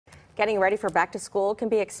Getting ready for back to school can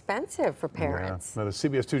be expensive for parents. Yeah. Now, the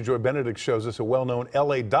CBS 2 Joy Benedict shows us a well-known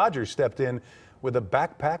LA Dodger stepped in with a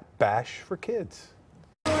backpack bash for kids.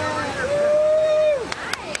 It's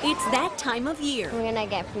that time of year. We're gonna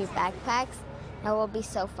get free backpacks. That will be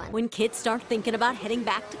so fun. When kids start thinking about heading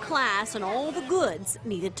back to class and all the goods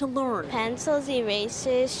needed to learn. Pencils,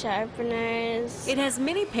 erasers, sharpeners. It has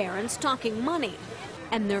many parents talking money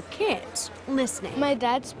and their kids listening. My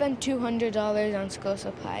dad spent $200 on school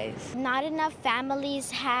supplies. Not enough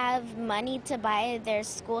families have money to buy their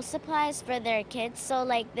school supplies for their kids, so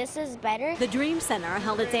this is better. The Dream Center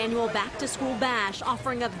held its annual back to school bash,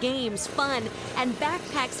 offering up games, fun, and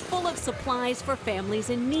backpacks full of supplies for families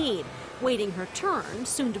in need. Waiting her turn,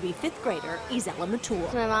 soon to be 5th grader Isela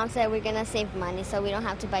Matul. My mom said we're gonna save money so we don't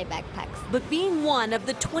have to buy backpacks. But being one of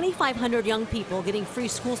the 2,500 young people getting free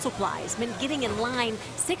school supplies meant getting in line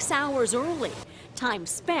 6 hours early. Time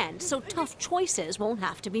spent so tough choices won't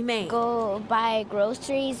have to be made. Go buy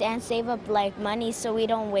groceries and save up money so we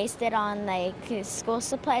don't waste it on school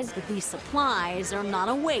supplies. But these supplies are not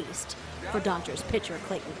a waste for Dodgers pitcher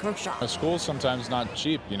Clayton Kershaw. School's sometimes not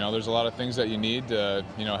cheap. There's a lot of things that you need to,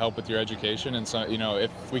 help with your education, and so,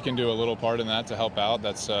 if we can do a little part in that to help out,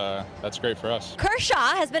 that's great for us.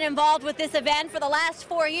 Kershaw has been involved with this event for the last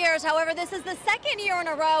 4 years. However, this is the 2nd year in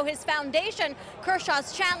a row his foundation,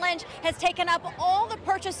 Kershaw's Challenge, has taken up all the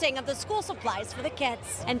purchasing of the school supplies for the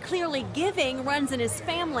kids. And clearly giving runs in his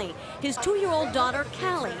family. His 2-year-old daughter,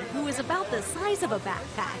 Callie, who is about the size of a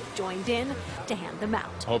backpack, joined in to hand them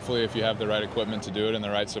out. Hopefully, if you have the right equipment to do it and the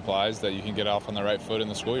right supplies, that you can get off on the right foot in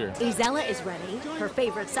the school year. Isela is ready. Her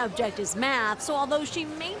favorite subject is math, so although she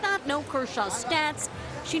may not know Kershaw's stats,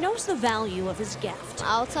 she knows the value of his gift.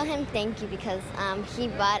 I'll tell him thank you because he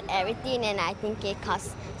bought everything and I think it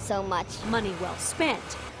cost so much. Money well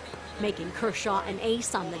spent, making Kershaw an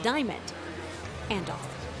ace on the diamond and off.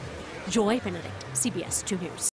 Joy Benedict, CBS 2 News.